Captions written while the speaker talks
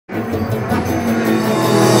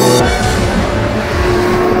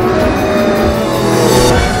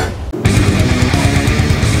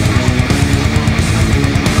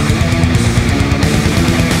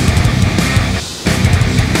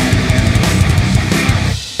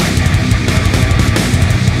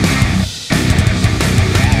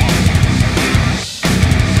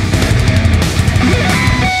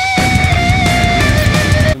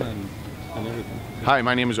Hi,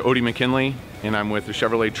 my name is Odie McKinley, and I'm with the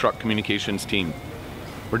Chevrolet Truck Communications team.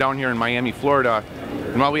 We're down here in Miami, Florida,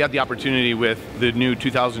 and while we had the opportunity with the new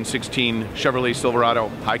 2016 Chevrolet Silverado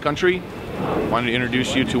High Country, I wanted to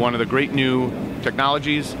introduce you to one of the great new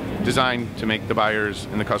technologies designed to make the buyers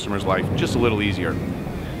and the customer's life just a little easier.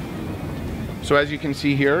 So as you can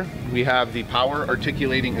see here, we have the power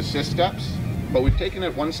articulating assist steps, but we've taken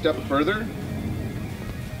it one step further.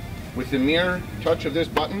 With the mere touch of this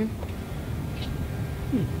button,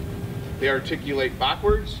 they articulate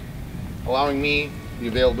backwards, allowing me the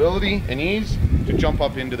availability and ease to jump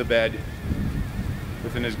up into the bed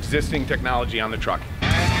with an existing technology on the truck.